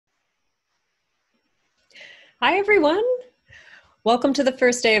Hi, everyone. Welcome to the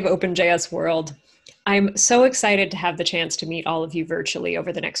first day of OpenJS World. I'm so excited to have the chance to meet all of you virtually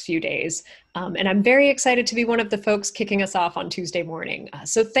over the next few days. And I'm very excited to be one of the folks kicking us off on Tuesday morning.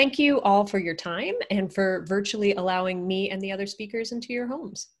 So thank you all for your time and for virtually allowing me and the other speakers into your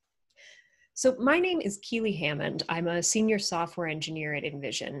homes. So my name is Keeley Hammond. I'm a senior software engineer at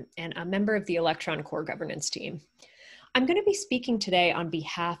InVision and a member of the Electron core governance team. I'm going to be speaking today on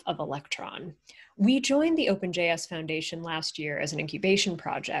behalf of Electron. We joined the OpenJS Foundation last year as an incubation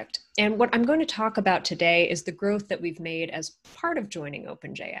project, and what I'm going to talk about today is the growth that we've made as part of joining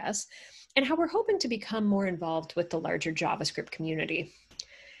OpenJS, and how we're hoping to become more involved with the larger JavaScript community.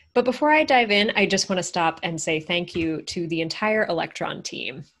 But before I dive in, I just want to stop and say thank you to the entire Electron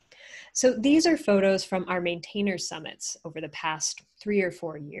team. So these are photos from our maintainer summits over the past 3 or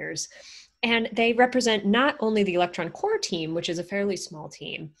 4 years. And they represent not only the Electron core team, which is a fairly small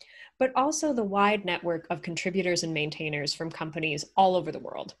team, but also the wide network of contributors and maintainers from companies all over the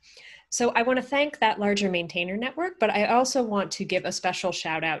world. So I want to thank that larger maintainer network, but I also want to give a special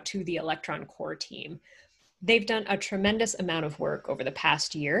shout out to the Electron core team. They've done a tremendous amount of work over the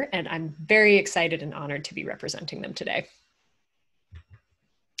past year, and I'm very excited and honored to be representing them today.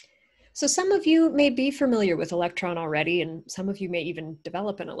 So some of you may be familiar with Electron already, and some of you may even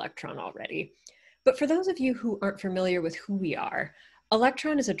develop an Electron already. But for those of you who aren't familiar with who we are,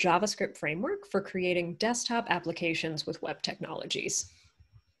 Electron is a JavaScript framework for creating desktop applications with web technologies.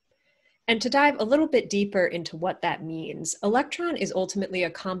 And to dive a little bit deeper into what that means, Electron is ultimately a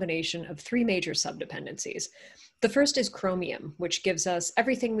combination of 3 major subdependencies. The first is Chromium, which gives us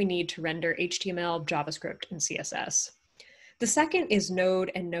everything we need to render HTML, JavaScript, and CSS. The second is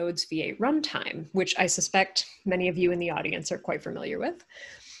Node and Node's V8 runtime, which I suspect many of you in the audience are quite familiar with.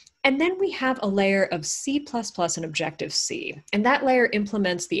 And then we have a layer of C++ and Objective-C, and that layer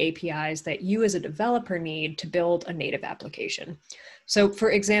implements the APIs that you as a developer need to build a native application. So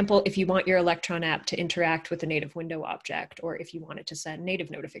for example, if you want your Electron app to interact with a native window object, or if you want it to send native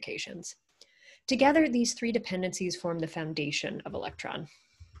notifications. Together, these 3 dependencies form the foundation of Electron.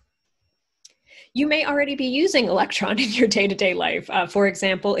 You may already be using Electron in your day-to-day life. For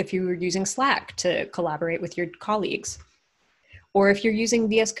example, if you were using Slack to collaborate with your colleagues, or if you're using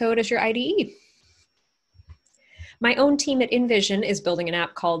VS Code as your IDE. My own team at InVision is building an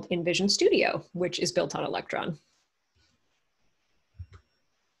app called InVision Studio, which is built on Electron.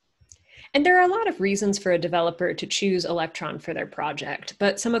 And there are a lot of reasons for a developer to choose Electron for their project,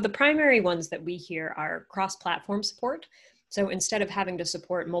 but some of the primary ones that we hear are cross-platform support. So instead of having to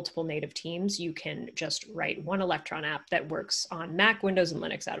support multiple native teams, you can just write one Electron app that works on Mac, Windows, and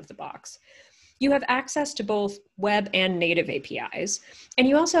Linux out of the box. You have access to both web and native APIs, and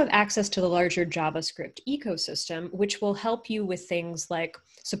you also have access to the larger JavaScript ecosystem, which will help you with things like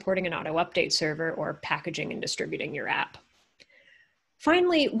supporting an auto-update server or packaging and distributing your app.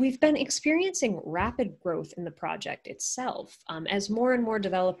 Finally, we've been experiencing rapid growth in the project itself. As more and more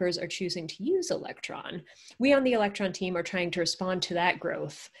developers are choosing to use Electron, we on the Electron team are trying to respond to that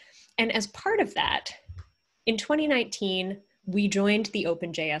growth. And as part of that, in 2019, we joined the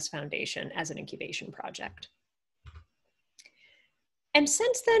OpenJS Foundation as an incubation project. And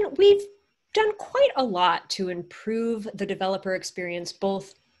since then, we've done quite a lot to improve the developer experience,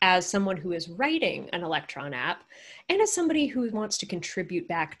 both as someone who is writing an Electron app, and as somebody who wants to contribute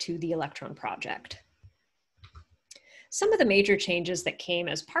back to the Electron project. Some of the major changes that came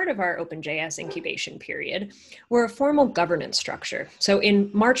as part of our OpenJS incubation period were a formal governance structure. So in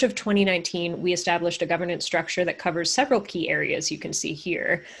March of 2019, we established a governance structure that covers several key areas you can see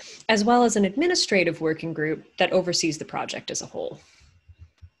here, as well as an administrative working group that oversees the project as a whole.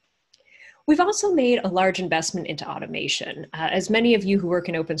 We've also made a large investment into automation. As many of you who work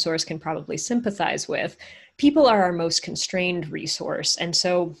in open source can probably sympathize with, people are our most constrained resource. And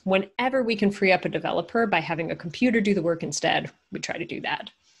so whenever we can free up a developer by having a computer do the work instead, we try to do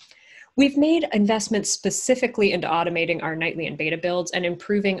that. We've made investments specifically into automating our nightly and beta builds and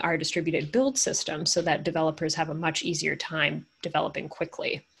improving our distributed build system so that developers have a much easier time developing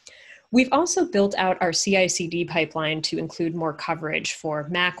quickly. We've also built out our CI/CD pipeline to include more coverage for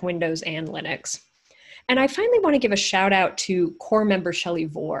Mac, Windows, and Linux. And I finally want to give a shout out to core member Shelley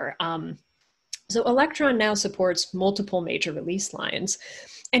Vore. So Electron now supports multiple major release lines,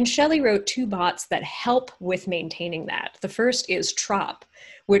 and Shelley wrote 2 bots that help with maintaining that. The first is Trop,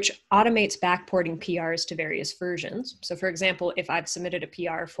 which automates backporting PRs to various versions. So for example, if I've submitted a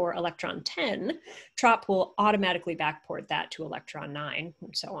PR for Electron 10, Trop will automatically backport that to Electron 9,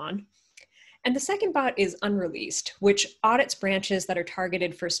 and so on. And the second bot is Unreleased, which audits branches that are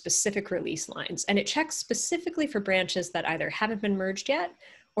targeted for specific release lines. And it checks specifically for branches that either haven't been merged yet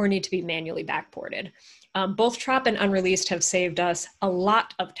or need to be manually backported. Both trop and unreleased have saved us a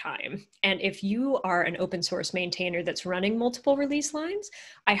lot of time. And if you are an open source maintainer that's running multiple release lines,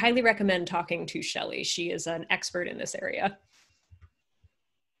 I highly recommend talking to Shelley. She is an expert in this area.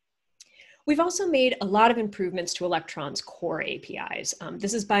 We've also made a lot of improvements to Electron's core APIs.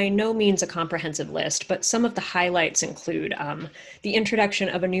 This is by no means a comprehensive list, but some of the highlights include the introduction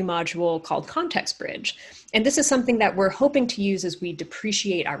of a new module called Context Bridge. And this is something that we're hoping to use as we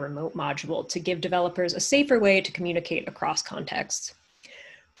depreciate our remote module to give developers a safer way to communicate across contexts.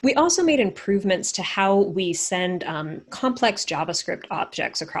 We also made improvements to how we send complex JavaScript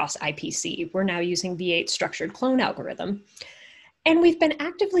objects across IPC. We're now using V8's structured clone algorithm. And we've been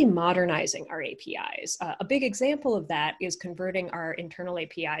actively modernizing our APIs. A big example of that is converting our internal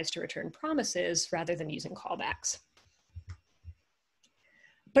APIs to return promises rather than using callbacks.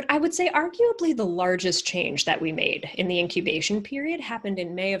 But I would say arguably the largest change that we made in the incubation period happened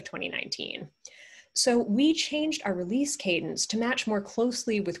in May of 2019. So we changed our release cadence to match more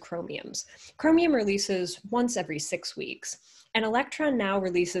closely with Chromium's. Chromium releases once every 6 weeks, and Electron now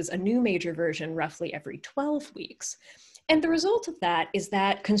releases a new major version roughly every 12 weeks. And the result of that is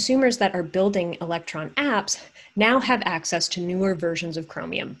that consumers that are building Electron apps now have access to newer versions of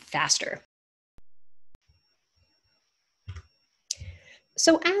Chromium faster.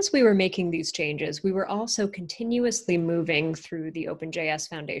 So as we were making these changes, we were also continuously moving through the OpenJS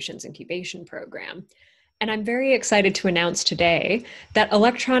Foundation's incubation program. And I'm very excited to announce today that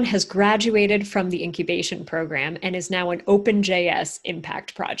Electron has graduated from the incubation program and is now an OpenJS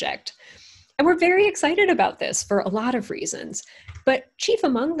impact project. And we're very excited about this for a lot of reasons. But chief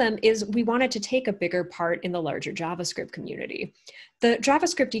among them is we wanted to take a bigger part in the larger JavaScript community. The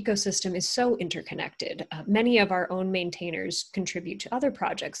JavaScript ecosystem is so interconnected. Many of our own maintainers contribute to other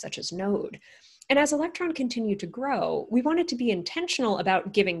projects such as Node. And as Electron continued to grow, we wanted to be intentional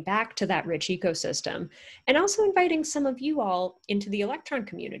about giving back to that rich ecosystem and also inviting some of you all into the Electron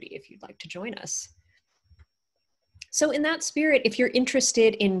community if you'd like to join us. So in that spirit, if you're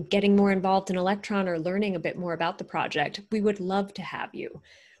interested in getting more involved in Electron or learning a bit more about the project, we would love to have you.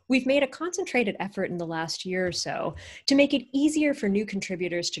 We've made a concentrated effort in the last year or so to make it easier for new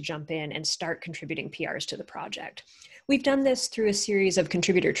contributors to jump in and start contributing PRs to the project. We've done this through a series of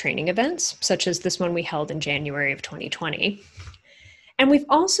contributor training events, such as this one we held in January of 2020. And we've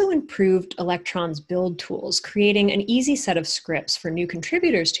also improved Electron's build tools, creating an easy set of scripts for new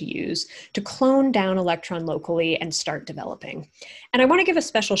contributors to use to clone down Electron locally and start developing. And I want to give a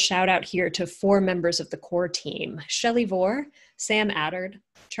special shout out here to 4 members of the core team, Shelley Vore, Sam Addard,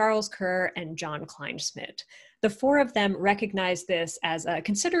 Charles Kerr, and John Kleinschmidt. The 4 of them recognized this as a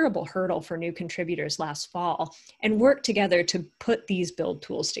considerable hurdle for new contributors last fall and worked together to put these build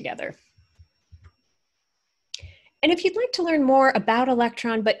tools together. And if you'd like to learn more about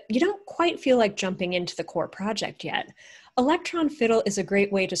Electron, but you don't quite feel like jumping into the core project yet, Electron Fiddle is a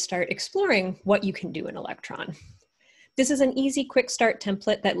great way to start exploring what you can do in Electron. This is an easy quick start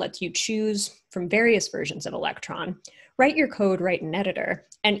template that lets you choose from various versions of Electron, write your code right in Editor,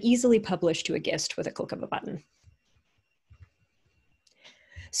 and easily publish to a GIST with a click of a button.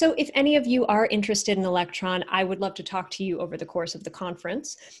 So if any of you are interested in Electron, I would love to talk to you over the course of the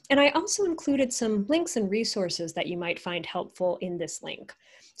conference. And I also included some links and resources that you might find helpful in this link.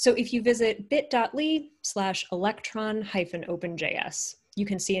 So if you visit bit.ly/electron-openjs, you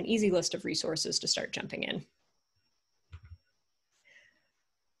can see an easy list of resources to start jumping in.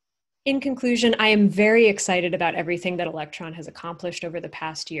 In conclusion, I am very excited about everything that Electron has accomplished over the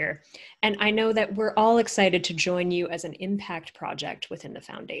past year, and I know that we're all excited to join you as an impact project within the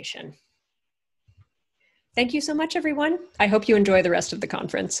Foundation. Thank you so much, everyone. I hope you enjoy the rest of the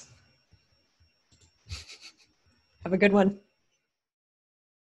conference. Have a good one.